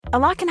A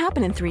lot can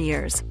happen in 3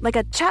 years, like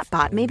a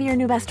chatbot may be your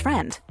new best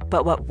friend.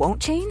 But what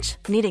won't change?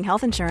 Needing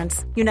health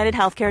insurance. United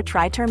Healthcare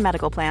Tri-Term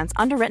Medical Plans,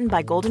 underwritten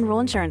by Golden Rule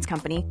Insurance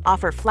Company,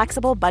 offer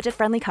flexible,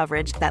 budget-friendly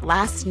coverage that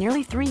lasts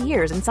nearly 3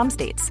 years in some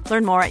states.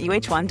 Learn more at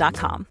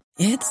uh1.com.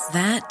 It's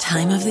that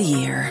time of the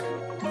year.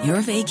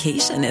 Your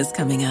vacation is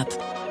coming up.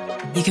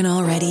 You can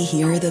already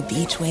hear the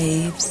beach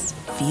waves,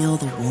 feel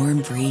the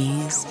warm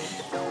breeze,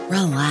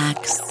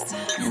 relax,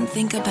 and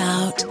think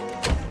about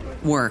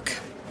work.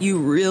 You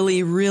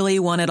really, really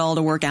want it all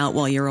to work out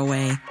while you're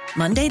away.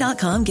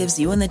 Monday.com gives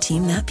you and the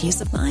team that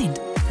peace of mind.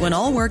 When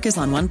all work is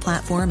on one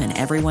platform and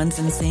everyone's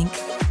in sync,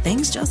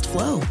 things just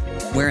flow.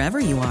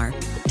 Wherever you are,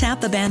 tap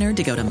the banner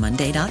to go to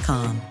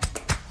Monday.com.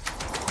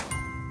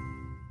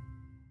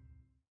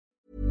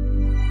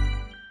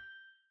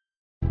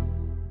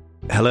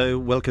 Hello,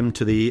 welcome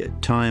to the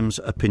Times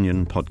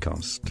Opinion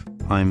Podcast.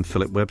 I'm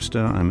Philip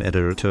Webster. I'm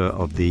editor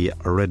of the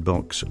Red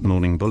Box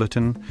Morning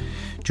Bulletin.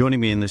 Joining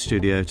me in the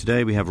studio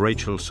today, we have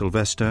Rachel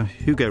Sylvester,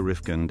 Hugo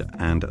Rifkind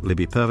and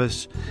Libby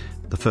Purves.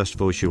 The first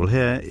voice you will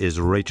hear is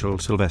Rachel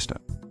Sylvester.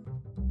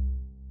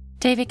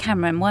 David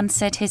Cameron once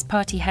said his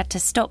party had to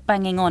stop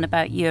banging on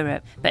about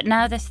Europe, but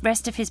now the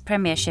rest of his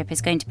premiership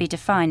is going to be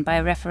defined by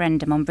a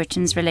referendum on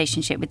Britain's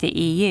relationship with the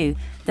EU.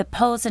 The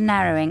polls are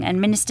narrowing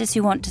and ministers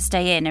who want to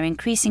stay in are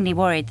increasingly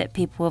worried that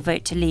people will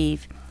vote to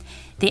leave.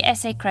 The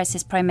essay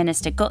crisis Prime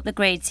Minister got the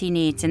grades he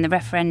needs in the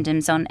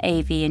referendums on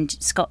AV in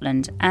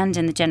Scotland and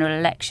in the general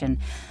election,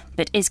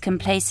 but is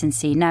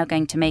complacency now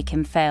going to make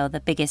him fail the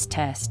biggest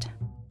test?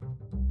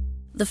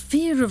 The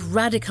fear of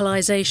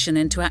radicalisation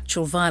into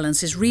actual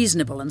violence is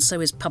reasonable, and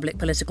so is public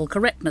political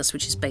correctness,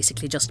 which is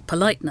basically just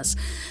politeness.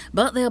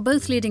 But they are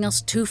both leading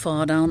us too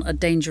far down a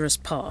dangerous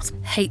path.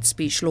 Hate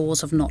speech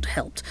laws have not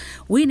helped.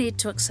 We need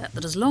to accept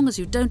that as long as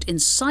you don't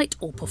incite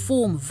or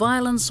perform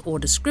violence or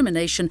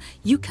discrimination,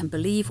 you can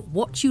believe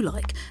what you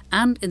like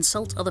and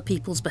insult other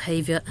people's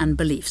behaviour and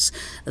beliefs.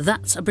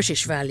 That's a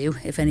British value,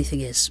 if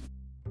anything is.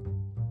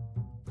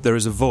 There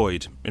is a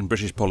void in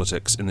British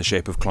politics in the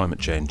shape of climate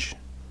change.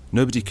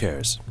 Nobody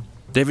cares.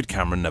 David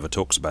Cameron never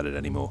talks about it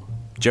anymore.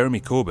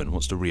 Jeremy Corbyn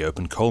wants to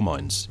reopen coal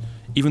mines.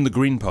 Even the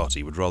Green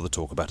Party would rather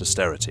talk about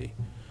austerity.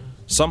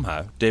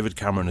 Somehow, David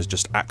Cameron has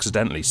just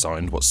accidentally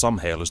signed what some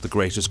hail as the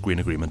greatest green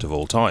agreement of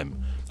all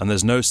time, and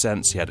there's no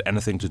sense he had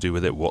anything to do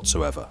with it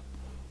whatsoever.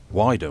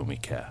 Why don't we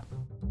care?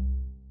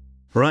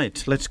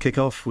 Right, let's kick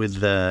off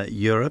with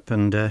Europe,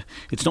 and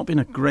it's not been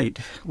a great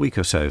week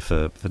or so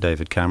for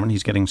David Cameron.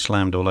 He's getting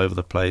slammed all over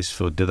the place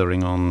for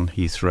dithering on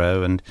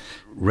Heathrow, and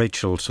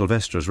Rachel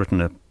Sylvester has written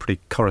a pretty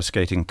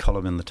coruscating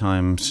column in the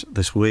Times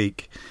this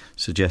week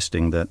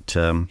suggesting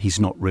that he's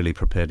not really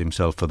prepared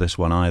himself for this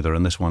one either,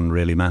 and this one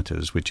really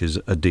matters, which is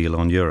a deal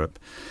on Europe.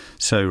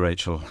 So,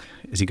 Rachel,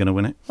 is he going to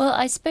win it? Well,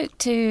 I spoke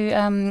to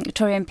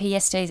Tory MP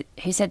yesterday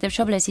who said the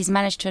trouble is he's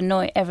managed to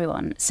annoy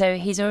everyone. So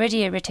he's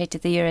already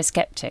irritated the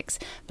Eurosceptics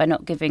by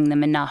not giving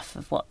them enough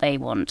of what they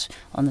want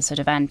on the sort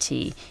of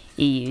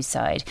anti-EU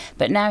side.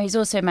 But now he's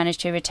also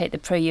managed to irritate the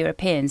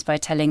pro-Europeans by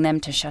telling them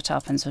to shut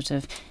up and sort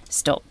of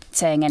stop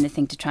saying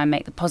anything to try and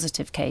make the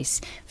positive case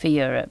for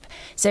Europe.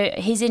 So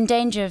he's in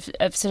danger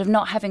of sort of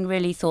not having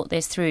really thought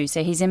this through.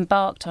 So he's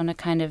embarked on a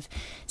kind of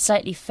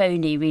slightly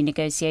phony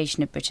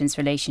renegotiation of Britain's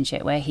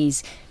relationship where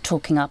he's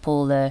talking up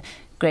all the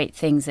great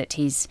things that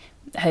he's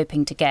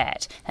hoping to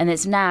get. And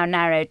it's now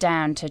narrowed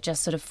down to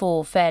just sort of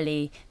 4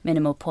 fairly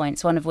minimal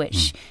points, one of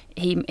which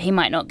he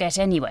might not get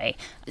anyway.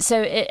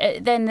 So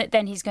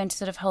then he's going to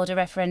sort of hold a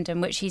referendum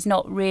which he's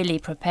not really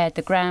prepared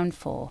the ground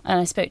for. And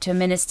I spoke to a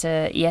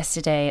minister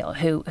yesterday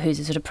who's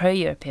a sort of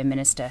pro-European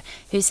minister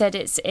who said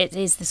it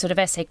is the sort of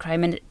essay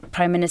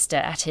prime minister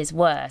at his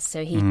worst.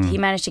 So he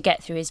managed to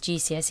get through his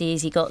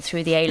GCSEs, he got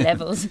through the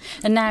A-levels,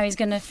 and now he's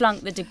going to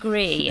flunk the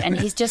degree, and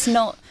he's just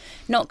not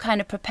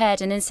kind of prepared.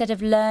 And instead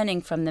of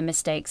learning from the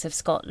mistakes of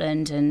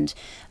Scotland and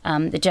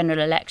the general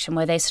election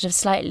where they sort of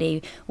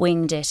slightly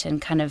winged it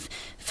and kind of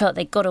felt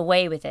they got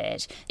away with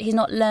it, he's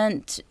not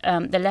learnt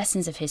the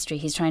lessons of history.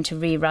 He's trying to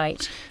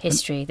rewrite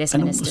history, this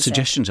minister said.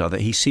 Suggestions are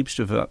that he seems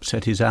to have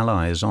upset his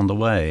allies on the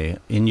way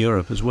in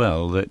Europe as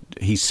well, that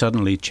he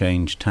suddenly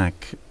changed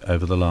tack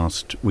over the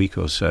last week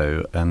or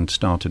so and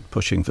started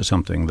pushing for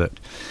something that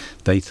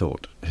they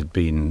thought had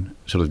been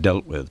sort of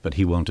dealt with, but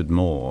he wanted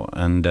more.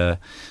 And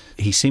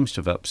he seems to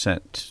have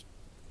upset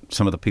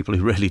some of the people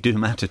who really do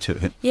matter to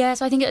him. Yeah,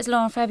 so I think it was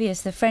Laurent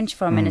Fabius, the French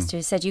foreign minister,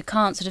 who said you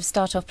can't sort of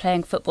start off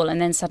playing football and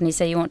then suddenly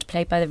say you want to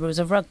play by the rules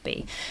of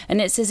rugby. And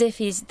it's as if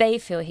they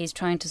feel he's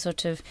trying to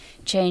sort of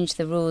change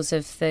the rules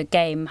of the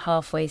game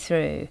halfway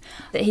through.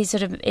 That he's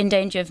sort of in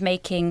danger of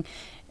making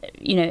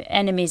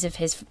enemies of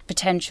his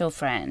potential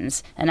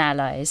friends and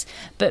allies.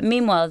 But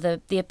meanwhile,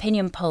 the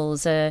opinion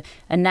polls are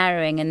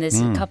narrowing, and there's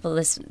a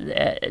couple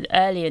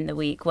earlier in the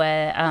week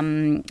where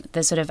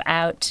the sort of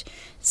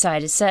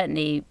outside is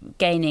certainly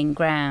gaining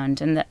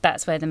ground, and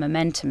that's where the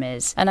momentum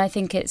is. And I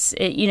think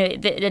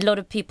a lot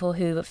of people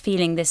who are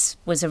feeling this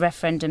was a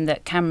referendum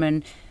that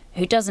Cameron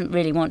who doesn't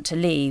really want to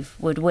leave,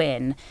 would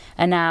win,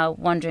 and now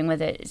wondering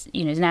whether it's,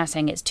 now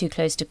saying it's too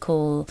close to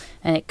call,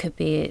 and it could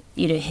be,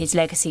 his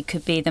legacy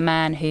could be the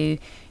man who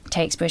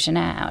takes Britain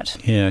out.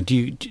 Yeah.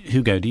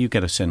 Hugo, do you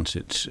get a sense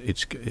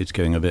it's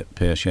going a bit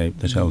pear-shaped,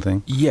 this whole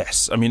thing?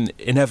 Yes. I mean,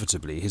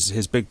 inevitably,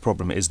 his big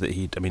problem is that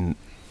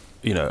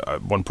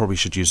one probably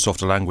should use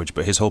softer language,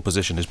 but his whole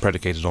position is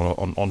predicated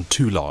on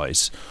two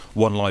lies.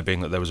 One lie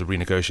being that there was a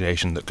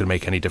renegotiation that could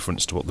make any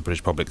difference to what the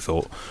British public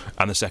thought,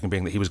 and the second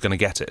being that he was going to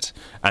get it.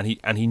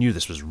 And he knew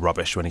this was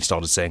rubbish when he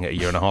started saying it a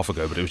year and a half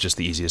ago, but it was just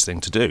the easiest thing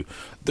to do.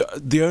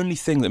 The only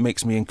thing that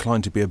makes me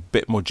inclined to be a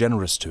bit more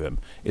generous to him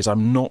is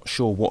I'm not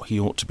sure what he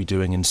ought to be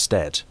doing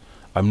instead.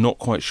 I'm not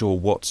quite sure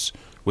what's...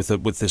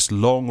 With this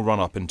long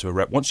run-up into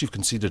once you've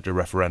conceded a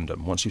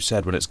referendum, once you've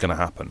said when it's going to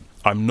happen,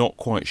 I'm not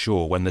quite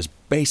sure, when there's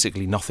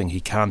basically nothing he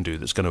can do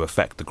that's going to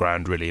affect the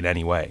ground really in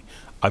any way,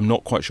 I'm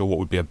not quite sure what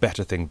would be a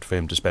better thing for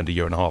him to spend a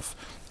year and a half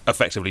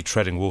effectively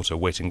treading water,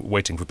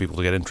 waiting for people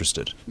to get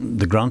interested.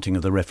 The granting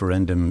of the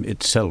referendum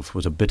itself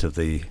was a bit of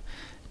the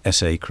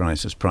essay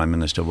crisis, Prime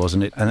Minister,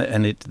 wasn't it?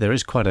 And there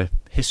is quite a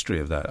history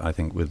of that, I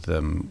think, with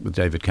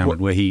David Cameron,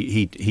 where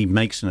he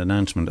makes an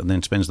announcement and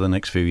then spends the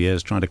next few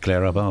years trying to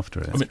clear up after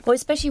it. Well,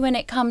 especially when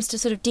it comes to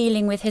sort of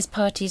dealing with his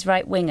party's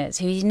right-wingers,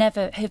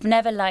 who've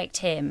never liked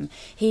him,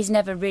 he's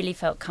never really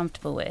felt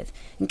comfortable with.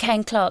 And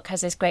Ken Clarke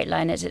has this great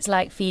line, it's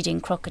like feeding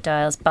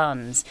crocodiles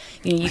buns.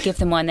 You give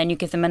them one, then you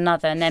give them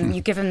another, and then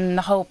you give them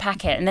the whole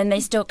packet, and then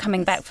they're still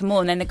coming back for more,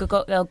 and then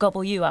they'll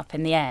gobble you up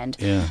in the end.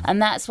 Yeah. And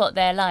that's what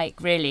they're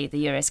like, really,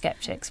 the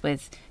Eurosceptics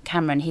with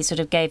Cameron. He sort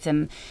of gave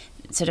them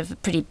sort of a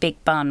pretty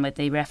big bun with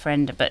the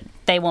referendum, but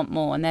they want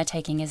more and they're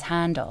taking his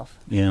hand off.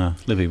 Yeah.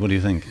 Libby, what do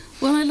you think?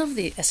 Well, I love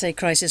the essay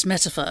crisis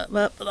metaphor,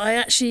 but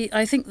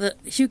I think that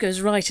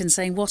Hugo's right in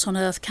saying what on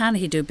earth can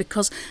he do,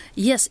 because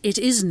yes, it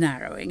is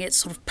narrowing, it's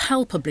sort of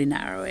palpably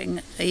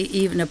narrowing,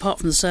 even apart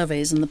from the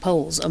surveys and the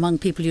polls among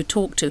people you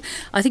talk to.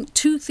 I think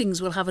two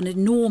things will have an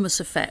enormous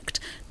effect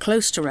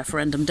close to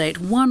referendum date.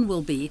 One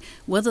will be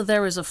whether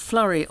there is a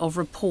flurry of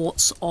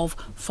reports of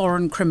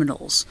foreign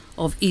criminals,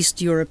 of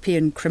East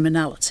European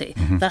criminality.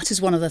 Mm-hmm. That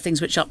is one of the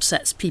things which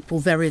upsets people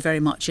very, very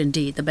much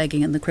indeed, the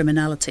begging and the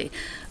criminality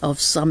of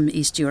some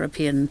East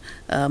European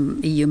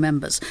EU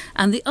members.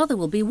 And the other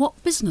will be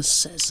what business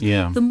says.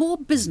 Yeah. The more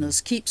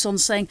business keeps on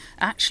saying,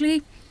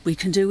 actually, we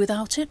can do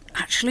without it.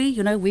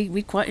 Actually,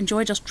 we quite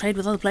enjoy just trade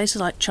with other places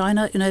like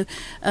China.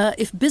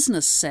 If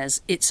business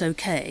says it's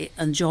okay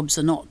and jobs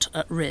are not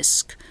at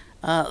risk,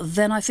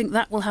 then I think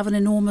that will have an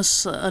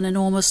enormous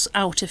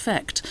out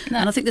effect. No.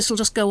 And I think this will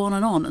just go on.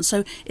 And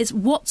so it's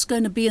what's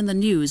going to be in the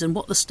news and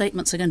what the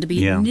statements are going to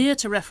be near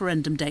to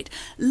referendum date.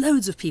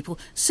 Loads of people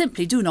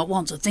simply do not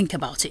want to think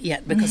about it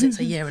yet because it's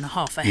a year and a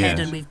half ahead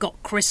and we've got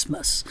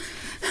Christmas.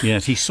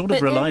 Yes, he sort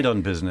of relied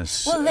on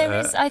business. Well, there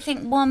is, I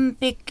think, one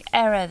big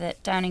error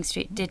that Downing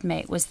Street did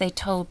make was they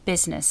told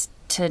business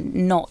to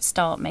not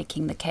start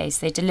making the case.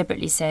 They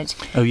deliberately said,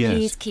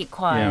 please keep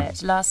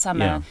quiet. Yeah. Last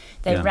summer,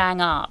 they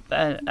rang up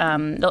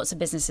lots of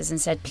businesses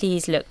and said,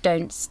 please, look,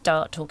 don't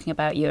start talking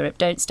about Europe.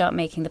 Don't start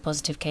making the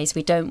positive case.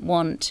 We don't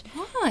want...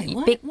 Why?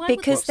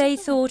 Because they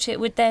thought it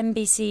would then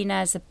be seen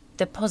as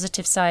the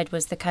positive side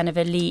was the kind of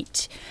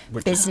elite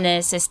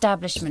business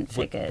establishment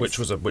figures, which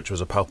was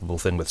a palpable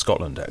thing with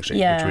Scotland actually,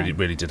 which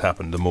really did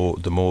happen. The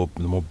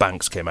more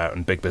banks came out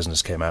and big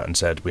business came out and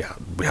said we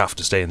have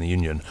to stay in the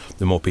union,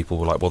 the more people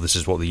were like, well, this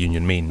is what the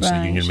union means. Right.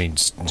 The union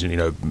means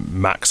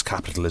max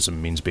capitalism,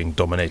 means being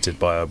dominated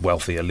by a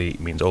wealthy elite,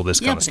 means all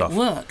this kind of stuff. It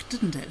worked,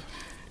 didn't it?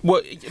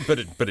 Well,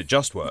 but it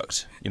just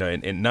worked.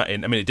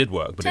 It did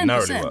work, but 10%, it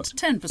narrowly worked.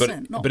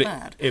 10%, not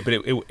bad.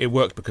 It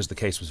worked because the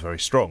case was very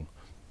strong.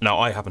 Now,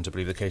 I happen to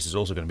believe the case is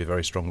also going to be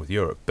very strong with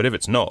Europe. But if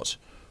it's not,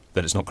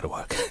 then it's not going to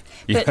work.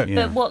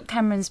 But what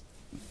Cameron's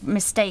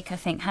mistake, I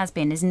think, has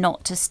been is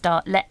not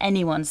to let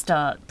anyone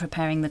start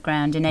preparing the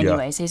ground in any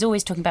way. So he's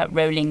always talking about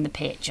rolling the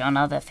pitch on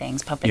other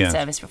things, public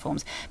service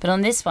reforms. But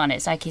on this one,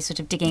 it's like he's sort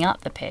of digging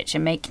up the pitch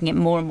and making it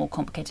more and more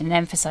complicated and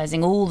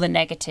emphasising all the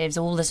negatives,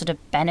 all the sort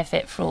of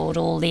benefit fraud,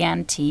 all the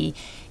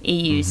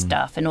anti-EU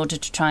stuff in order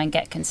to try and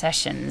get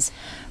concessions.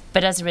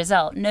 But as a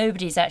result,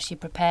 nobody's actually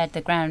prepared the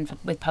ground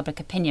with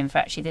public opinion for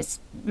actually this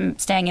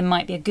staying in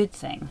might be a good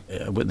thing.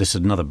 This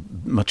is another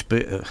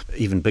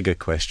even bigger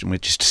question,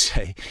 which is to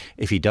say,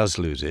 if he does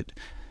lose it,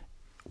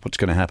 what's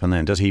going to happen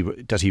then? Does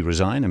he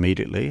resign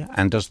immediately?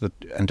 And does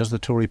the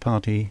Tory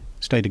party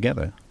stay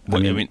together?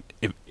 Well,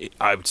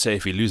 I would say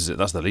if he loses it,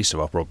 that's the least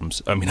of our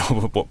problems. I mean,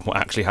 what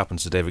actually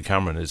happens to David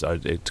Cameron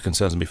it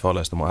concerns me far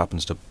less than what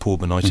happens to poor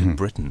benighted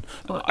Britain.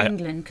 Or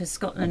England, because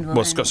Scotland will.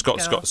 Well,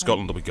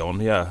 Scotland will be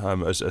gone.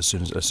 As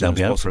soon as they'll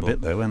be out possible. for a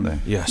bit though, won't they?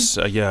 Yes.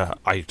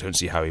 I don't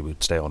see how he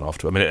would stay on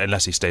after. I mean,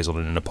 unless he stays on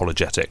in an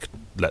apologetic,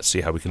 let's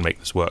see how we can make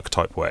this work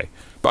type way.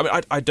 But I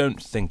mean, I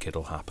don't think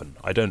it'll happen.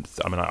 I don't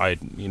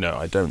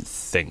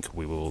think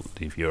we will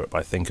leave Europe.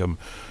 I think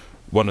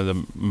one of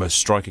the most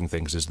striking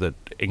things is the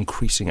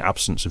increasing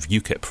absence of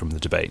UKIP from the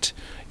debate.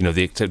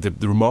 The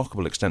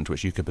remarkable extent to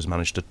which UKIP has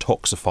managed to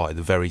toxify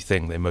the very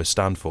thing they most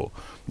stand for,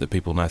 that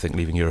people now think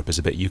leaving Europe is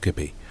a bit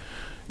UKIP-y.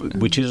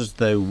 Which is,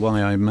 though,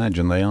 why I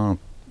imagine they are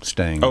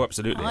staying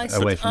absolutely. away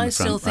from I the front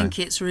still think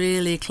it's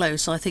really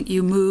close. I think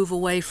you move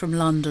away from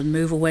London,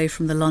 move away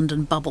from the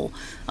London bubble,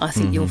 I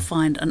think you'll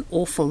find an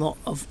awful lot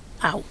of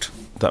out.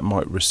 That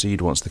might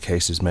recede once the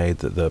case is made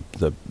that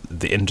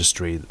the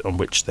industry on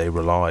which they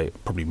rely,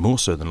 probably more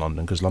so than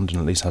London, because London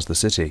at least has the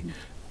city,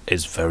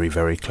 is very,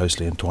 very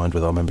closely entwined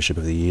with our membership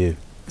of the EU.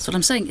 That's what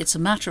I'm saying. It's a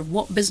matter of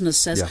what business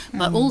says,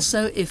 but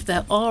also if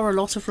there are a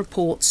lot of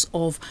reports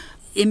of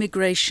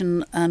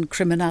immigration and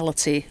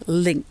criminality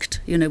linked,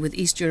 with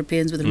East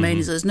Europeans, with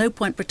Romanians. There's no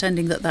point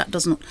pretending that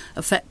doesn't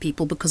affect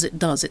people, because it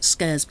does. It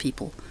scares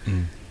people.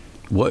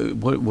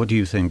 What do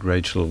you think,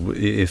 Rachel?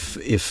 If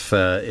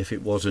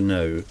it was a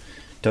no,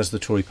 does the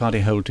Tory party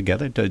hold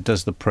together?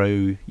 Does the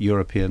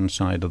pro-European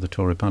side of the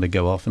Tory party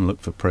go off and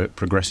look for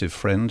progressive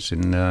friends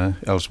in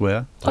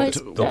elsewhere? They'll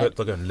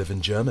go and live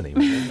in Germany.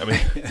 I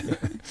mean,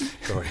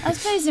 sorry. I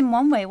suppose in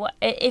one way,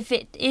 if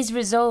it is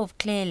resolved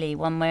clearly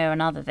one way or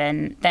another,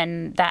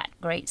 then that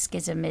great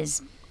schism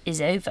is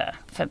over,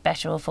 for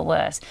better or for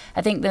worse.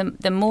 I think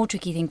the more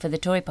tricky thing for the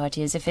Tory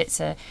party is if it's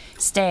a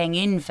staying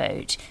in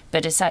vote,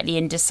 but a slightly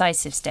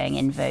indecisive staying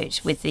in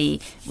vote, with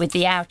the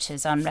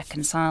outers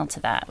unreconciled to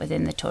that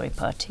within the Tory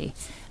party.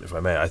 If I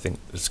may, I think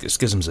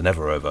schisms are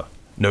never over.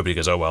 Nobody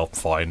goes, oh well,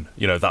 fine.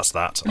 That's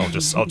that. I'll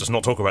just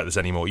not talk about this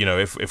anymore.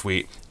 If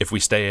we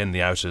stay in,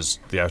 the outers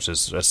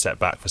are set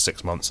back for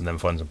 6 months and then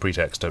find some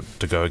pretext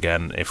to go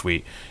again. If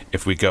we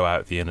go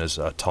out, the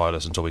inners are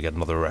tireless until we get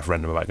another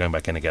referendum about going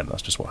back in again.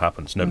 That's just what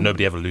happens.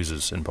 Nobody ever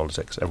loses in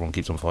politics. Everyone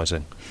keeps on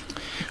fighting.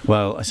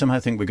 Well, I somehow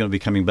think we're going to be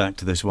coming back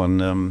to this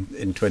one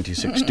in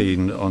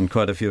 2016 on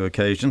quite a few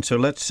occasions. So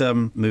let's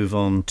move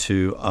on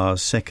to our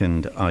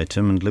second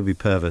item. And Libby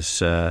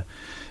Purves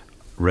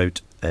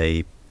wrote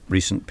a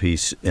recent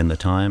piece in the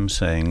Times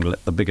saying,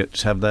 let the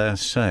bigots have their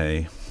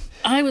say.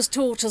 I was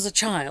taught as a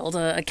child,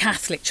 a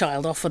Catholic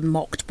child, often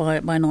mocked by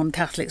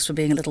non-Catholics for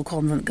being a little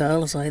convent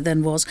girl, as I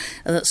then was,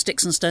 that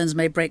sticks and stones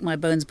may break my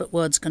bones, but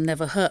words can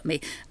never hurt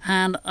me.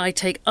 And I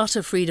take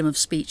utter freedom of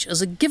speech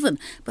as a given.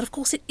 But of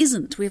course it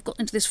isn't. We've got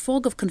into this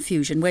fog of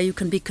confusion where you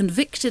can be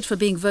convicted for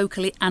being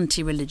vocally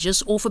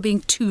anti-religious, or for being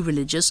too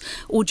religious,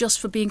 or just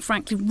for being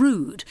frankly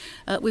rude.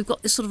 We've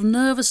got this sort of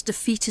nervous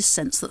defeatist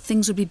sense that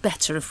things would be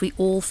better if we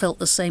all felt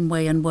the same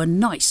way and were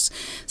nice.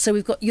 So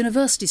we've got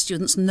university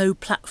students no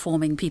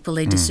platforming people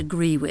they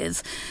disagree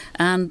with,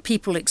 and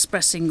people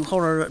expressing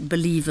horror at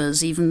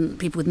believers, even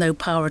people with no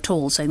power at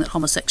all, saying that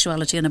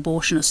homosexuality and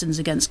abortion are sins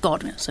against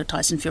God. So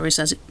Tyson Fury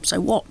says,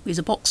 so what? He's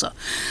a boxer.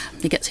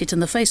 He gets hit in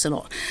the face a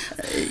lot.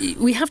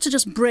 We have to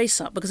just brace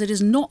up, because it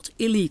is not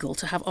illegal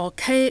to have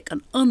archaic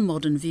and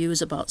unmodern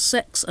views about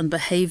sex and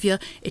behaviour.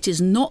 It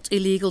is not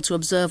illegal to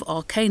observe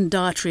arcane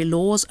dietary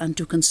laws and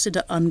to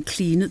consider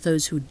unclean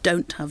those who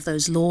don't have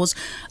those laws,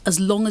 as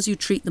long as you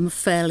treat them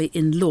fairly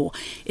in law.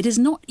 It is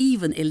not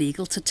even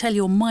illegal to tell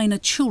your minor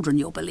children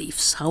your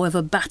beliefs,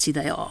 however batty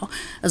they are,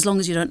 as long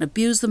as you don't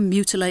abuse them,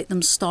 mutilate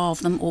them, starve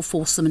them, or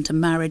force them into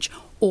marriage,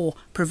 or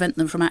prevent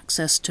them from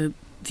access to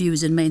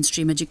views in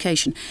mainstream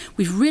education.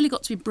 We've really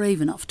got to be brave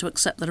enough to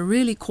accept that a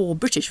really core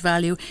British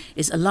value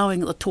is allowing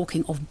the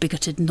talking of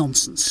bigoted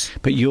nonsense.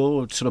 But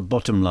your sort of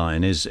bottom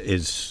line is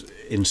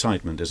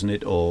incitement, isn't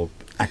it, or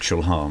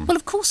actual harm? Well,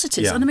 of course it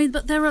is. Yeah. And I mean,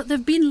 but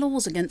there've been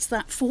laws against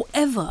that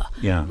forever.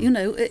 Yeah.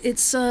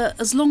 It's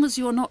as long as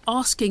you're not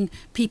asking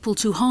people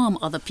to harm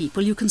other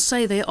people, you can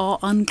say they are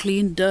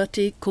unclean,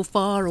 dirty,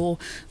 kuffar, or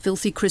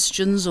filthy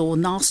Christians, or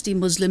nasty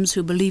Muslims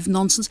who believe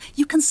nonsense.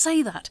 You can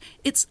say that.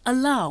 It's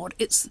allowed.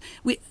 If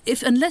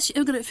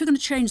you're going to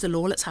change the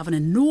law, let's have an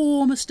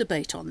enormous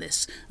debate on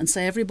this and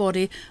say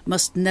everybody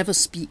must never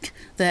speak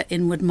their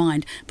inward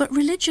mind. But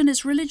religion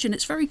is religion.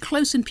 It's very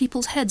close in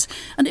people's heads.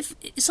 And if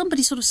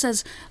somebody sort of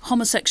says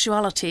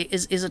homosexuality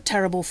is a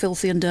terrible,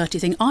 filthy and dirty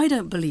thing, I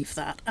don't believe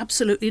that.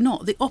 Absolutely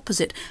not. The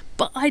opposite.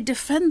 But I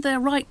defend their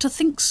right to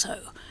think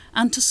so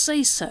and to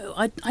say so.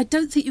 I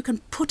don't think you can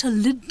put a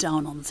lid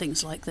down on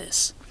things like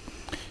this.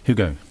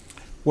 Hugo?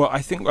 Well,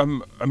 I think,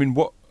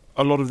 what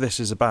a lot of this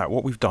is about,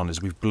 what we've done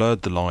is we've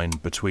blurred the line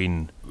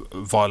between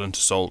violent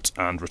assault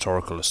and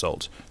rhetorical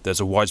assault. There's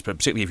a widespread,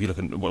 particularly if you look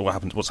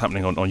at what's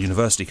happening on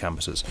university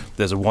campuses,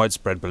 there's a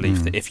widespread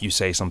belief that if you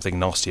say something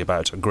nasty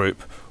about a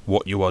group,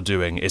 what you are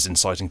doing is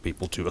inciting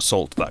people to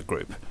assault that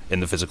group in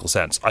the physical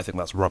sense. I think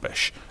that's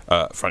rubbish.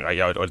 Frankly,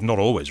 not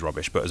always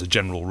rubbish, but as a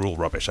general rule,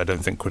 rubbish. I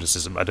don't think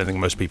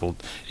most people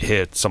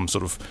hear some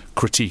sort of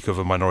critique of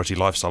a minority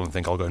lifestyle and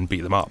think I'll go and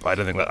beat them up. I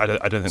don't think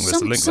there's a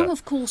link there. Some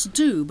of course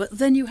do, but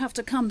then you have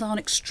to come down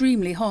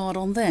extremely hard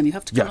on them. You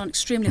have to come down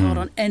extremely hard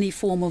on any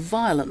form of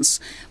violence.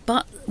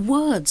 But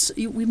words,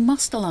 we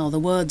must allow the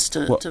words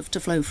to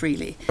flow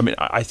freely.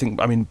 I think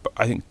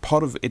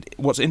part of it,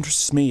 what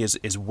interests me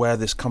is where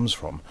this comes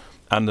from.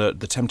 And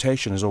the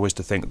temptation is always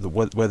to think that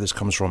where this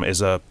comes from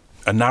is a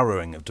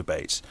narrowing of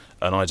debate,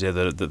 an idea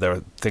that there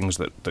are things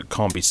that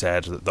can't be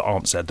said, that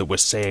aren't said, that we're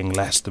saying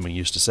less than we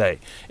used to say.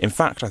 In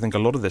fact, I think a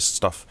lot of this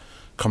stuff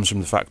comes from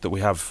the fact that we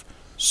have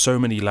so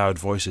many loud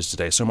voices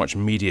today, so much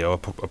media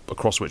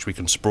across which we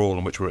can sprawl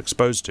and which we're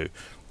exposed to.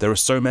 There are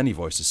so many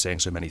voices saying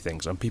so many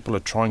things, and people are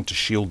trying to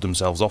shield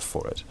themselves off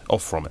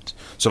from it.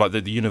 So like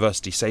the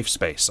university safe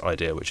space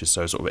idea, which is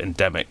so sort of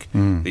endemic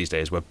these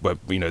days, where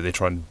they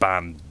try and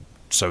ban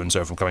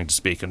so-and-so from coming to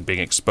speak and being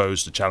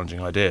exposed to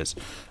challenging ideas.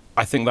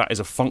 I think that is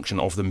a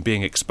function of them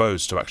being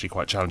exposed to actually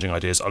quite challenging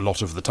ideas a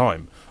lot of the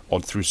time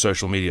through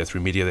social media,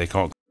 through media they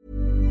can't.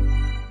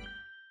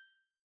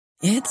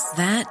 It's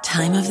that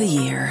time of the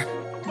year.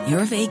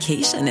 Your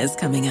vacation is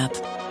coming up.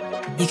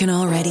 You can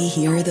already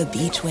hear the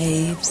beach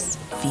waves,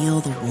 feel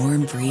the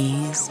warm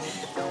breeze,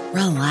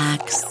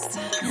 relax,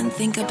 and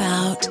think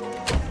about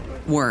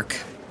work.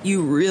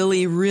 You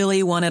really,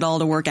 really want it all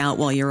to work out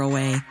while you're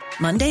away.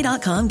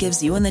 Monday.com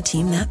gives you and the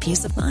team that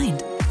peace of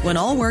mind. When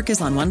all work is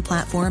on one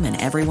platform and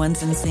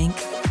everyone's in sync,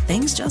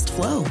 things just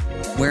flow.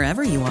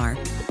 Wherever you are,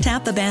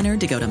 tap the banner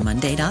to go to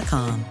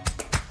Monday.com.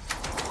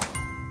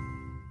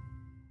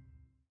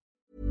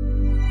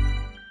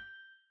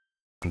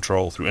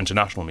 Control through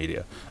international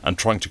media and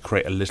trying to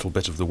create a little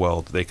bit of the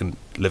world they can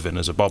live in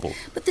as a bubble.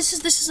 But this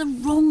is a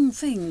wrong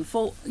thing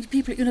for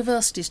people at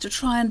universities to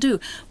try and do.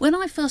 When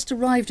I first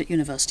arrived at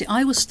university,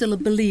 I was still a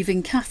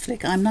believing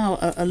Catholic. I'm now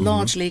a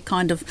largely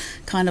kind of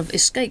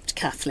escaped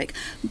Catholic.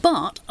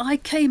 But I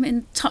came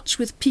in touch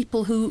with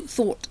people who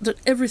thought that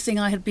everything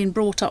I had been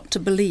brought up to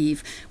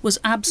believe was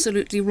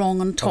absolutely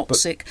wrong and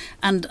toxic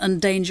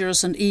and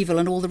dangerous and evil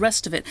and all the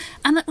rest of it.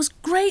 And it was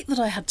great that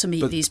I had to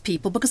meet these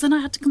people, because then I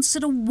had to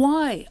consider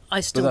why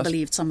I still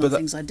believed some of the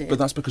things I did. But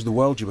that's because the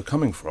world you were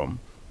coming from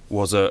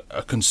was a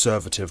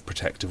conservative,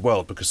 protective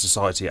world, because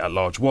society at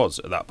large was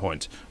at that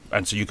point.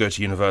 And so you go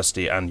to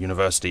university, and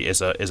university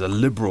is a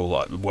liberal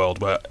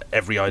world where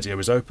every idea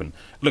is open.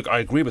 Look, I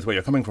agree with where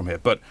you're coming from here,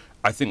 but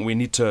I think we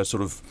need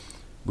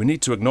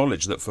to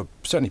acknowledge that for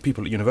certainly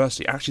people at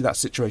university, actually that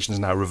situation is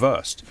now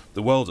reversed.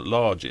 The world at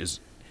large is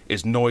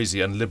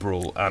noisy and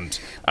liberal and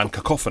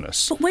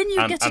cacophonous. But when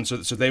you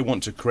so they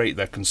want to create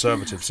their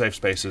conservative safe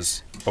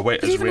spaces as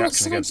a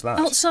reaction against that.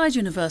 Outside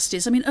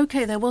universities, I mean,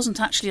 OK, there wasn't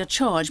actually a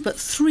charge, but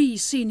 3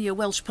 senior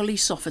Welsh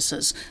police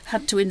officers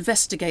had to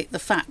investigate the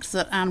fact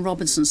that Anne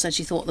Robinson said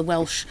she thought the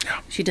Welsh,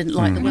 she didn't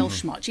like the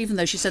Welsh much, even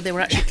though she said they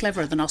were actually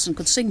cleverer than us and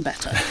could sing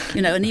better,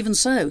 and even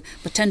so,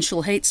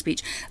 potential hate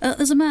speech.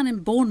 There's a man in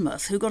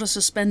Bournemouth who got a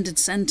suspended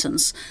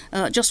sentence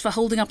just for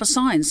holding up a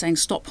sign saying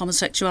 "Stop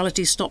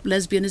homosexuality, stop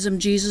lesbianism,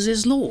 Jesus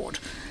is Lord."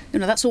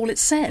 That's all it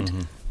said.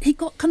 He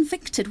got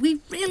convicted. We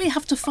really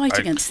have to fight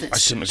against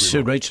this.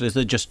 So, Rachel, is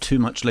there just too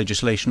much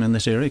legislation in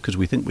this area? Because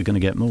we think we're going to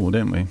get more,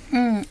 don't we?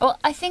 Well,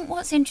 I think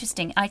what's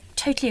interesting, I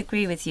totally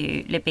agree with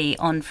you, Libby,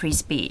 on free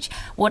speech.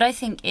 What I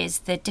think is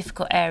the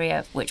difficult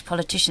area which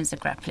politicians are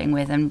grappling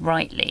with, and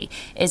rightly,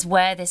 is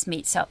where this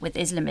meets up with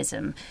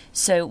Islamism.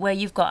 So where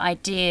you've got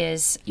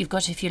ideas, you've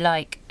got, if you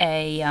like,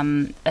 a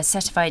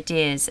set of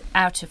ideas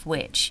out of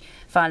which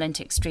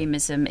violent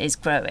extremism is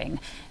growing.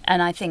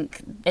 And I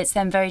think it's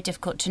then very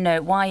difficult to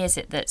know, why is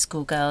it that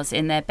schoolgirls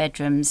in their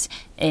bedrooms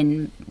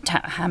in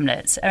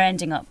hamlets are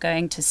ending up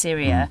going to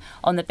Syria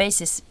on the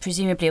basis,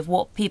 presumably, of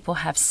what people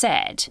have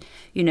said.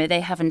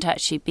 They haven't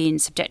actually been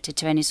subjected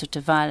to any sort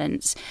of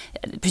violence.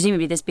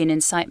 Presumably there's been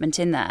incitement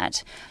in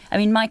that. I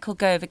mean, Michael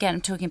Gove, again,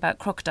 I'm talking about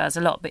crocodiles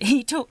a lot, but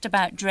he talked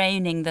about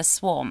draining the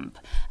swamp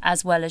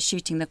as well as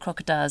shooting the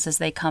crocodiles as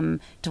they come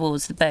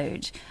towards the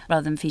boat,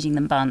 rather than feeding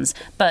them buns.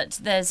 But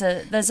there's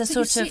a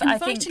sort of, I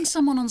think, inviting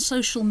someone on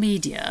social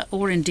media,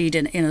 or indeed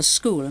in a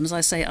school, and as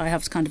I say, I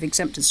have kind of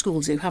exempted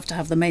schools who have to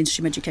have the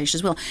mainstream education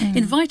as well.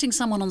 Inviting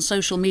someone on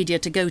social media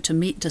to go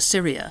to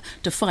Syria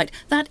to fight,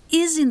 that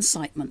is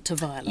incitement to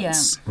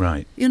violence. Yeah.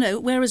 Right.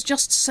 Whereas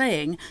just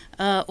saying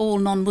all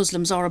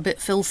non-Muslims are a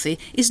bit filthy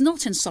is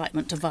not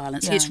incitement to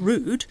violence. Yeah. It's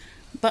rude.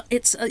 But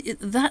it's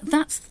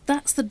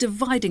that's the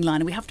dividing line,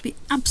 and we have to be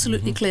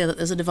absolutely clear that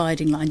there's a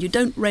dividing line. You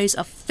don't raise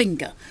a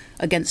finger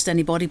against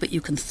anybody, but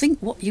you can think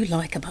what you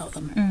like about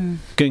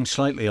them. Going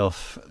slightly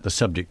off the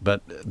subject,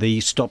 but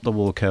the Stop the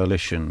War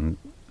Coalition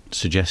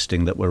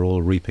suggesting that we're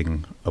all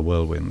reaping a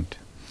whirlwind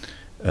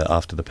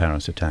after the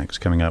Paris attacks,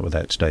 coming out with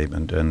that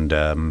statement, and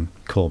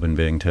Corbyn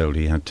being told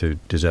he had to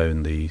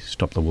disown the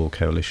Stop the War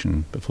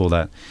Coalition before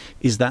that.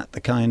 Is that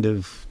the kind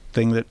of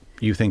thing that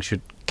you think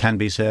can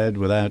be said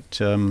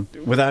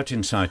without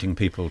inciting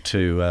people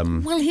to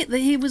well,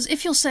 he was.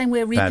 If you're saying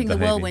we're reaping the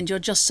whirlwind, you're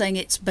just saying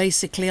it's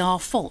basically our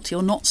fault.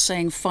 You're not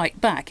saying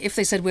fight back. If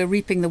they said we're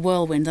reaping the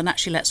whirlwind and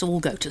actually let's all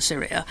go to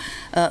Syria,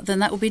 then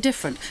that would be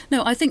different.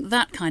 No, I think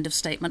that kind of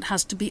statement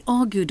has to be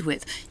argued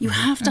with. You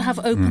have to have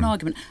open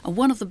argument. And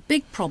one of the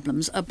big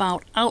problems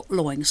about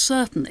outlawing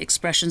certain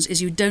expressions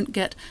is you don't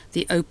get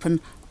the open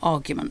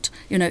argument.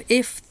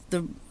 If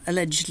the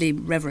allegedly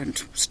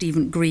Reverend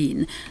Stephen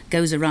Green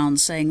goes around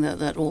saying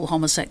that all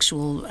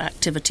homosexual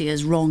activity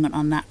is wrong and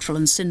unnatural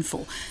and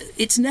sinful,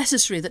 it's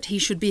necessary that he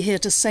should be here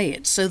to say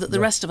it so that the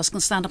rest of us can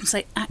stand up and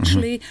say,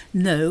 actually,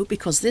 no,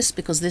 because this.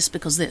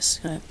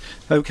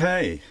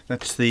 OK,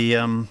 that's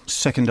the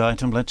second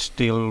item. Let's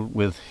deal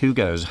with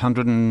Hugo's.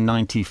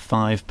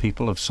 195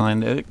 people have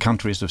signed,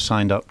 countries have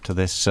signed up to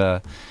this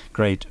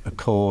great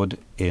accord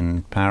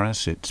in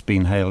Paris. It's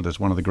been hailed as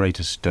one of the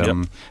greatest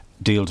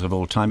deals of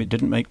all time. It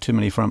didn't make too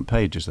many front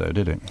pages, though,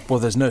 did it? Well,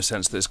 there's no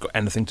sense that it's got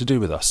anything to do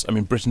with us. I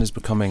mean, Britain is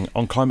becoming,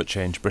 on climate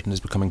change, Britain is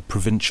becoming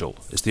provincial.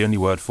 It's the only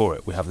word for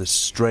it. We have this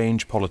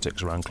strange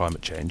politics around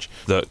climate change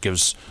that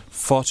gives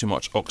far too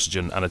much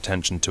oxygen and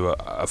attention to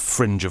a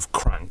fringe of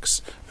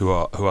cranks who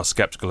are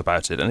sceptical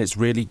about it, and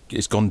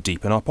it's gone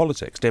deep in our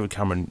politics. David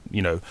Cameron,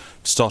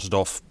 started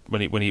off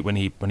when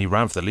he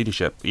ran for the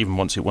leadership, even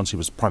once he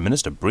was Prime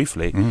Minister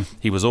briefly,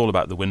 he was all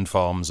about the wind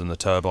farms and the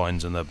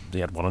turbines, and he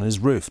had one on his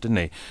roof, didn't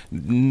he?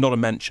 Not a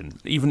mention.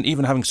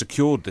 Even having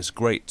secured this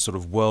great sort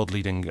of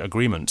world-leading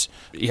agreement,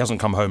 he hasn't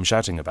come home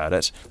shouting about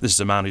it. This is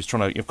a man who's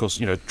trying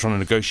to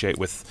negotiate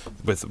with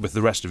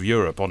the rest of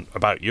Europe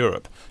about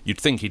Europe.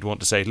 You'd think he'd want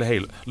to say,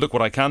 hey, look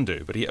what I can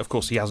do, but he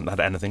hasn't had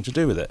anything to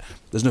do with it.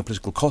 There's no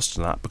political cost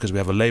in that because we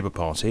have a Labour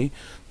Party.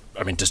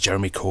 I mean, does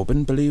Jeremy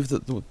Corbyn believe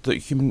that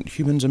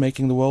humans are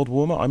making the world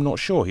warmer? I'm not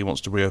sure. He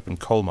wants to reopen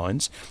coal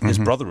mines. His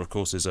brother, of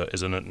course, is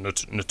a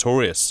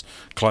notorious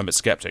climate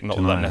sceptic. Not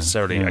that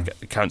necessarily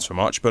accounts for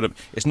much, but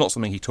it's not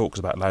something he talks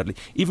about loudly.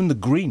 Even the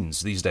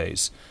Greens these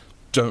days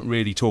don't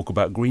really talk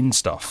about green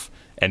stuff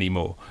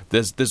anymore.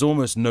 There's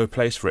almost no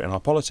place for it in our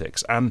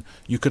politics, and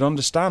you could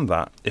understand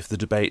that if the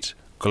debate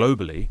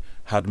globally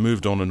had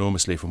moved on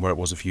enormously from where it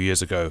was a few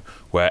years ago,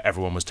 where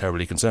everyone was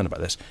terribly concerned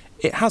about this.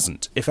 It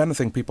hasn't. If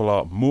anything, people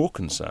are more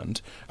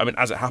concerned. I mean,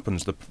 as it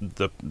happens,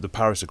 the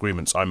Paris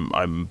agreements,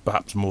 I'm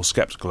perhaps more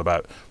sceptical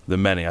about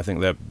than many. I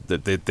think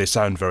they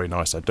sound very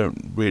nice. I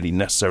don't really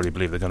necessarily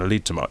believe they're going to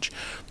lead to much.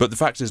 But the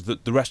fact is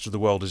that the rest of the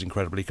world is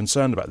incredibly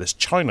concerned about this.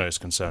 China is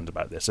concerned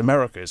about this.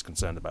 America is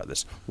concerned about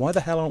this. Why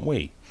the hell aren't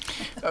we?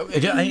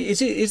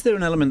 Is there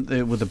an element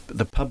there where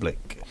the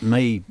public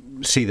may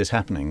see this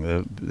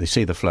happening? They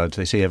see the floods,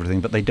 they see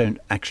everything, but they don't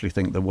actually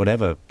think that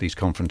whatever these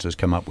conferences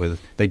come up with,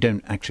 they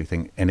don't actually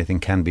think anything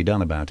can be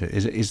done about it.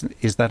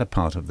 Is that a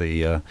part of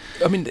the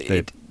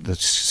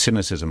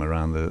cynicism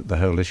around the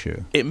whole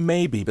issue? It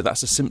may be, but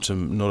that's a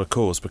symptom, not a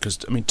cause. Because,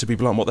 I mean, to be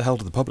blunt, what the hell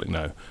do the public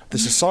know?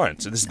 This is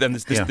science.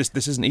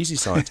 This isn't easy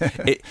science.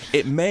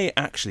 It may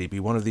actually be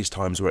one of these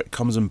times where it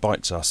comes and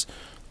bites us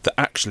that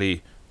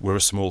actually we're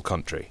a small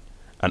country,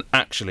 and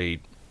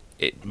actually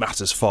it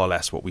matters far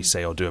less what we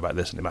say or do about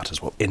this, and it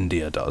matters what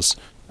India does.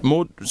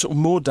 More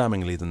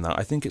damningly than that,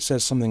 I think it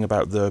says something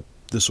about the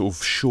sort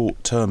of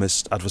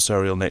short-termist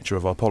adversarial nature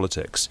of our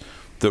politics,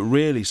 that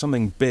really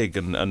something big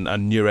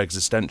and near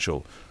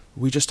existential,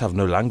 we just have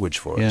no language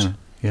for it.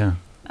 Yeah.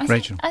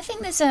 Rachel? I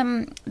think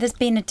there's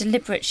been a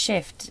deliberate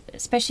shift,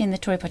 especially in the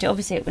Tory party.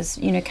 Obviously, it was,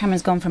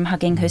 Cameron's gone from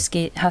hugging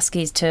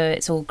Huskies to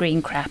it's all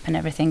green crap and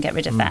everything, get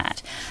rid of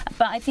that.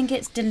 But I think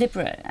it's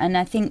deliberate, and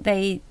I think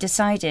they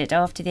decided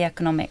after the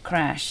economic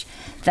crash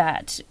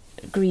that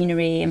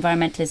greenery,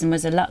 environmentalism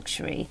was a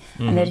luxury,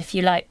 and that if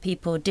you like,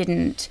 people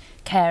didn't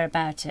care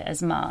about it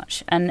as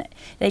much. And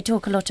they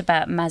talk a lot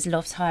about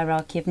Maslow's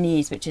hierarchy of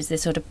needs, which is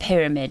this sort of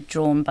pyramid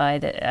drawn by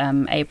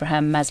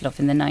Abraham Maslow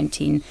in the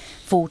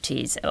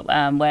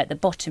 1940s, where at the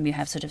bottom you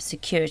have sort of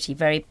security,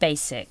 very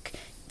basic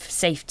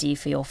safety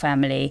for your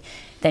family,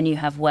 then you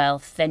have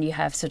wealth, then you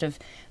have sort of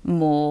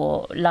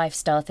more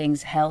lifestyle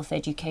things, health,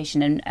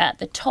 education, and at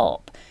the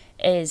top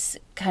is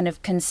kind of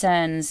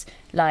concerns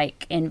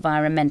like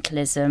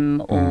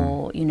environmentalism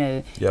or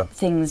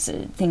things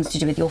to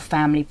do with your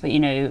family, but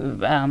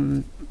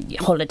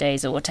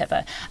holidays or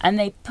whatever, and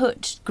they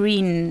put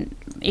green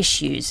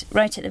issues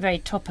right at the very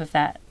top of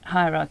that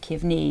hierarchy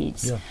of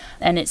needs,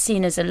 and it's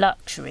seen as a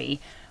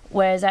luxury.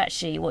 Whereas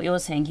actually what you're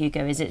saying,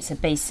 Hugo, is it's a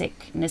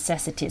basic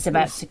necessity. It's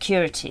about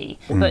security.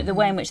 But the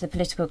way in which the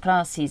political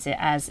class sees it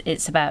as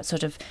it's about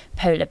sort of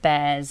polar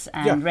bears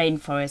and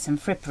rainforests and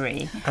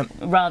frippery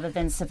rather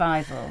than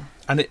survival.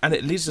 And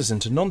it leads us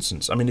into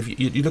nonsense. I mean, if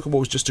you look at what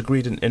was just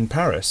agreed in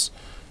Paris,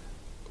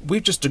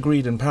 we've just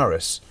agreed in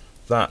Paris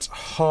that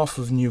half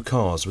of new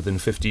cars within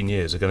 15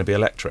 years are going to be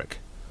electric.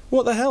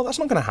 What the hell? That's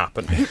not going to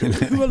happen.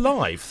 Who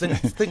alive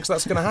thinks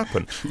that's going to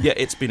happen? Yeah,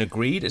 it's been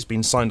agreed, it's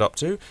been signed up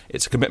to,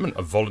 it's a commitment,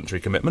 a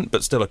voluntary commitment,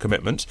 but still a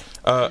commitment.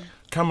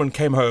 Cameron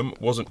came home,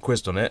 wasn't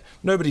quizzed on it.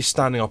 Nobody's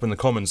standing up in the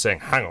Commons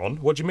saying, hang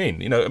on, what do you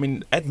mean?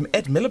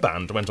 Ed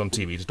Miliband went on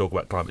TV to talk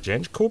about climate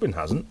change. Corbyn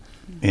hasn't.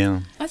 Yeah.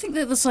 I think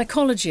that the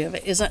psychology of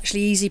it is actually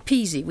easy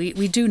peasy.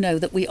 We do know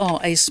that we are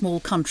a small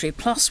country,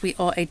 plus we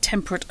are a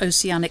temperate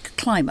oceanic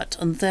climate,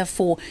 and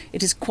therefore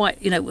it is quite,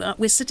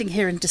 we're sitting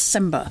here in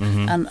December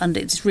and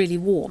it's really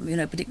warm,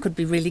 but it could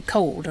be really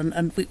cold,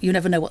 and you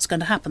never know what's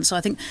going to happen. So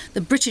I think the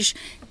British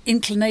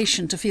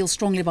inclination to feel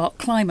strongly about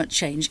climate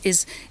change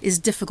is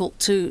difficult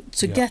to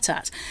to get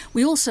at.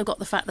 We also got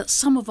the fact that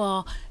some of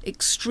our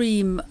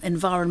extreme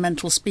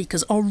environmental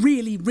speakers are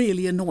really,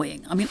 really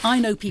annoying. I mean, I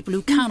know people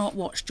who cannot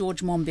watch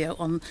George Monbiot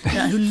on,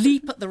 who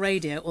leap at the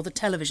radio or the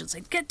television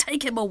saying,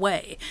 take him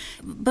away.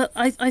 But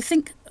I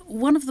think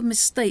one of the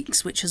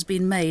mistakes which has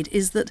been made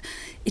is that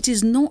it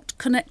is not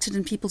connected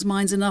in people's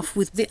minds enough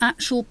with the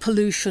actual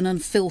pollution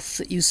and filth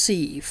that you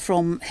see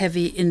from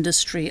heavy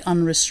industry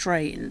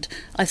unrestrained.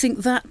 I think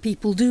that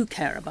people do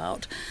care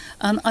about.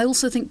 And I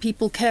also think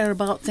people care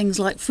about things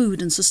like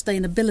food and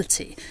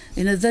sustainability,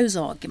 those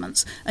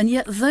arguments. And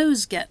yet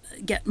those get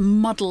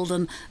muddled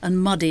and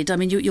muddied. I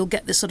mean, you'll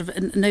get this sort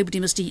of nobody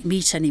must eat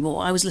meat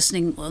anymore. I was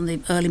listening on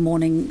the early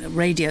morning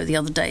radio the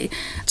other day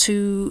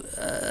to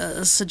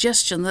a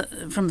suggestion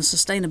that from the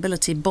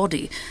sustainability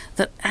body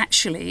that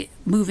actually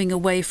moving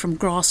away from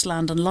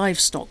grassland and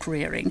livestock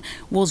rearing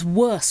was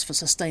worse for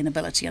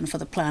sustainability and for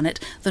the planet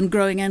than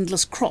growing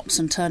endless crops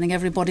and turning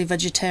everybody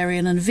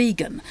vegetarian and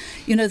vegan.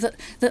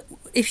 That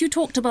if you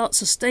talked about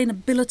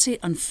sustainability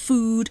and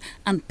food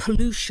and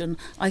pollution,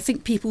 I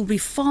think people would be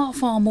far,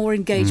 far more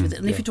engaged with it.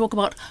 And if you talk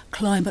about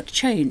climate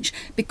change,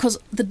 because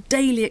the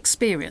daily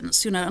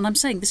experience, and I'm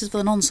saying this is for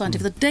the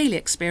non-scientific, the daily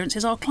experience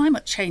is our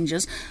climate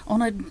changes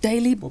on a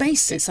daily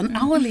basis, an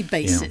hourly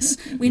basis.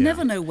 We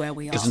never know where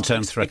we are. Doesn't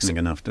sound threatening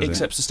enough, does it?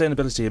 Except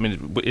sustainability, I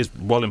mean, is,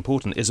 while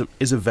important,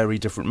 is a very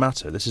different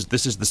matter. This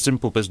is the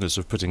simple business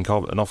of putting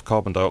enough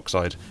carbon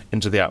dioxide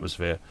into the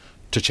atmosphere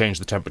to change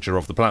the temperature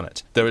of the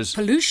planet.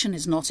 Pollution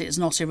is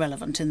not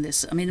irrelevant in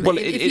this. I mean,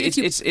 if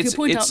you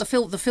point out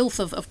the filth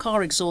of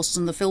car exhausts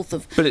and the filth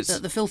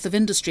of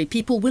industry,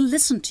 people will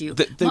listen to you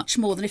much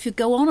more than if you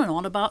go on and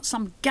on about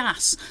some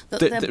gas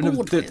that they're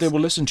bored with. They will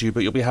listen to you,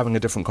 but you'll be having a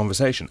different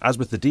conversation. As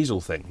with the diesel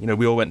thing,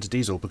 we all went to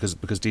diesel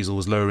because diesel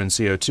was lower in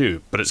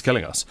CO2, but it's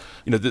killing us.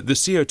 The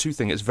CO2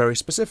 thing is very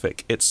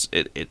specific. It's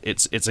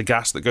a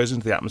gas that goes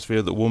into the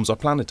atmosphere that warms our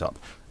planet up.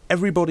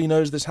 Everybody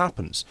knows this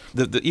happens.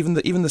 Even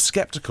the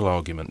sceptical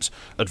argument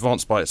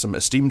advanced by some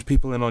esteemed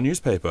people in our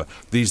newspaper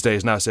these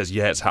days now says,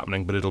 yeah, it's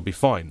happening, but it'll be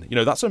fine.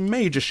 That's a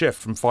major shift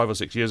from 5 or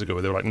 6 years ago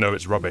where they were like, no,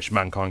 it's rubbish,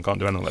 mankind can't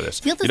do anything like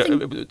this.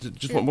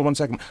 Just one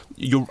second.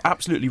 You're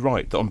absolutely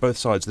right that on both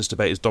sides this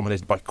debate is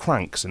dominated by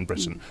cranks in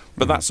Britain,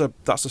 but that's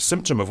a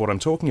symptom of what I'm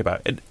talking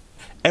about.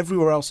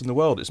 Everywhere else in the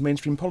world, it's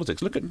mainstream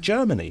politics. Look at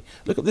Germany.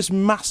 Look at this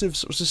massive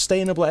sort of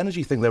sustainable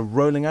energy thing they're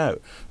rolling out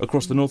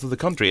across the north of the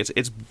country.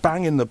 It's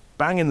bang in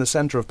the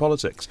centre of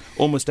politics,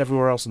 almost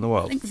everywhere else in the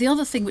world. I think the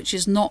other thing which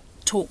is not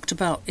talked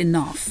about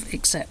enough,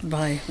 except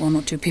by one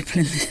or two people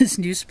in this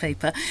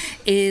newspaper,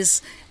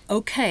 is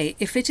OK,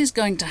 if it is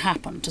going to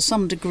happen, to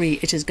some degree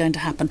it is going to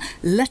happen,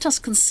 let us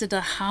consider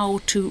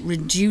how to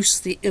reduce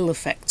the ill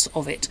effects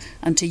of it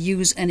and to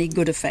use any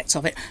good effects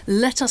of it.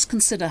 Let us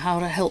consider how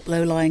to help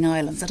low-lying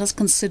islands. Let us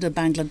consider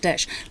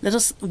Bangladesh. Let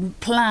us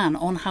plan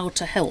on how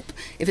to help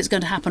if it's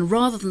going to happen,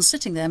 rather than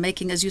sitting there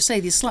making, as you say,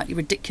 these slightly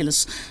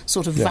ridiculous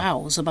sort of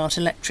vows about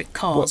electric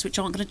cars, which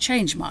aren't going to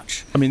change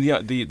much. I mean, the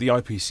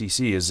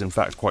IPCC is in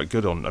fact quite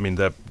good on, I mean,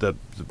 the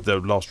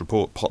last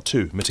report, Part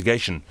 2,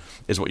 mitigation,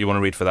 is what you want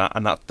to read for that,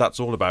 and that's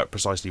all about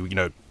precisely,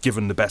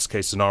 given the best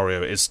case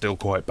scenario is still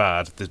quite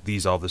bad,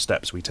 these are the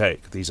steps we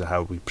take. These are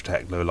how we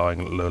protect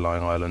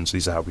low-lying islands.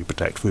 These are how we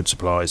protect food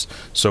supplies,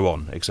 so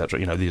on,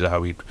 etc. These are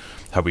how we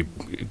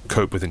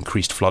cope with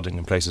increased flooding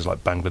in places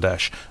like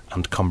Bangladesh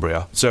and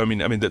Cumbria. So I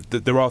mean,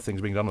 there are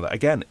things being done on that.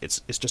 Again, it's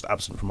just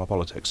absent from our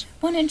politics.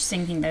 One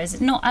interesting thing though is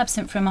it's not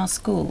absent from our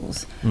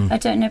schools. I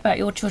don't know about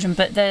your children,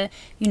 but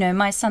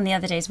my son the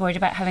other day is worried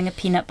about having a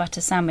peanut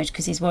butter sandwich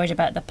because he's worried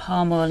about the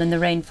palm oil and the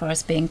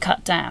rainforest being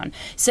cut down.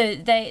 So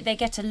they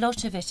get a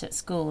lot of it at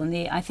school, and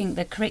I think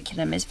the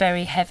curriculum is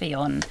very heavy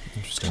on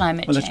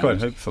climate change. Well, that's quite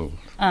hopeful.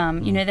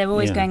 They're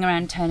always going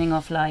around turning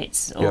off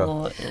lights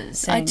or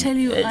saying... I tell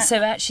you... so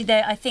actually,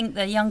 I think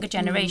the younger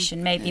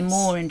generation may be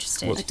more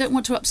interested. I don't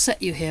want to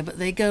upset you here, but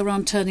they go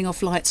around turning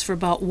off lights for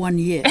about 1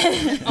 year.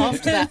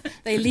 After that,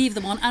 they leave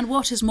them on. And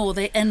what is more,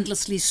 they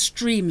endlessly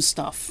stream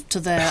stuff to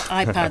their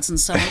iPads and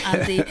so on.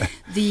 And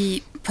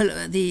the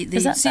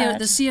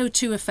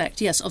CO2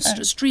 effect, yes, of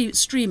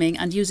streaming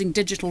and using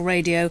digital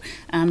radio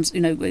and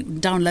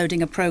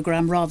downloading a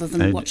program rather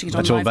than watching it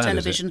on live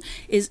television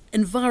is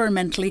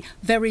environmentally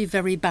very,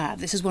 very bad.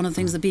 This is one of the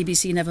things the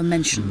BBC never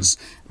mentions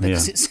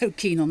because it's so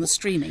keen on the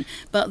streaming.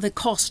 But the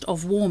cost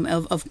of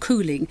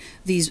cooling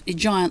these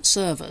giant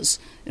servers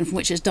from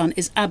which it's done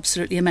is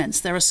absolutely immense.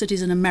 There are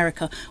cities in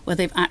America where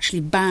they've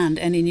actually banned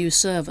any new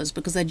servers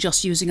because they're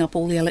just using up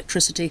all the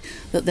electricity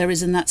that there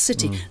is in that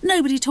city.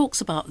 Nobody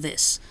talks about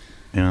this.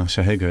 Yeah,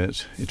 so Hugo,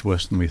 it's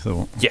worse than we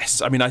thought.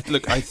 Yes, I mean, I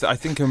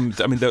think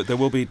there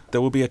will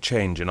be a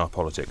change in our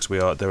politics.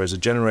 There is a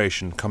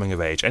generation coming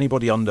of age.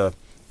 Anybody under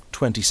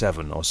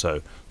 27 or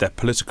so, their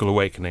political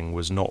awakening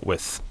was not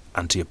with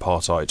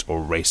anti-apartheid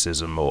or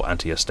racism or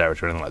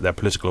anti-austerity or anything like that. Their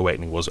political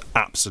awakening was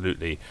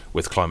absolutely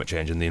with climate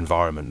change and the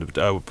environment.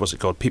 What's it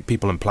called?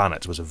 People and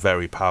Planet was a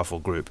very powerful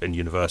group in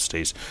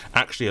universities.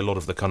 Actually, a lot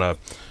of the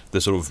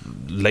sort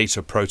of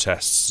later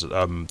protests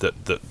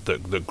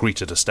that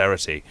greeted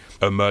austerity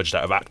emerged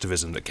out of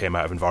activism that came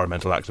out of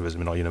environmental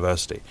activism in our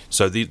university.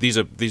 So these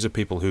are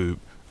people who,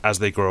 as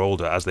they grow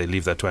older, as they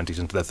leave their 20s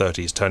into their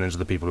 30s, turn into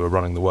the people who are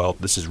running the world.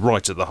 This is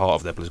right at the heart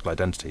of their political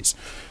identities.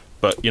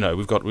 But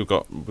we've got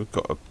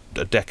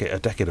a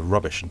decade of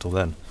rubbish until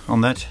then.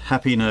 On that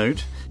happy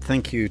note,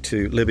 thank you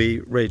to Libby,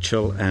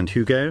 Rachel and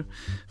Hugo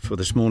for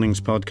this morning's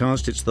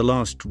podcast. It's the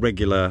last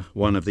regular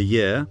one of the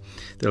year.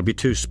 There'll be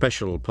 2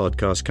 special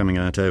podcasts coming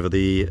out over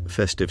the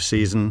festive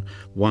season,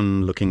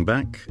 one looking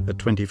back at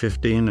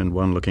 2015 and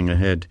one looking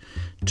ahead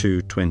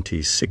to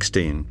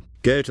 2016.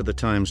 Go to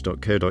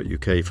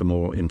thetimes.co.uk for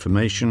more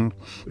information.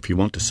 If you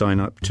want to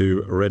sign up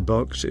to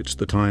Redbox, it's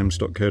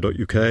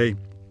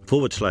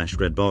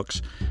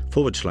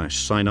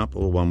thetimes.co.uk/Redbox/sign up,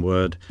 all one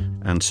word,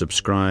 and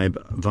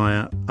subscribe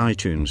via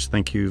iTunes.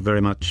 Thank you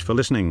very much for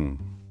listening.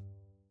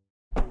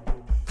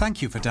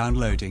 Thank you for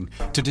downloading.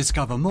 To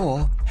discover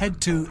more,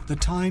 head to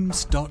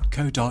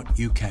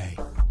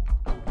thetimes.co.uk.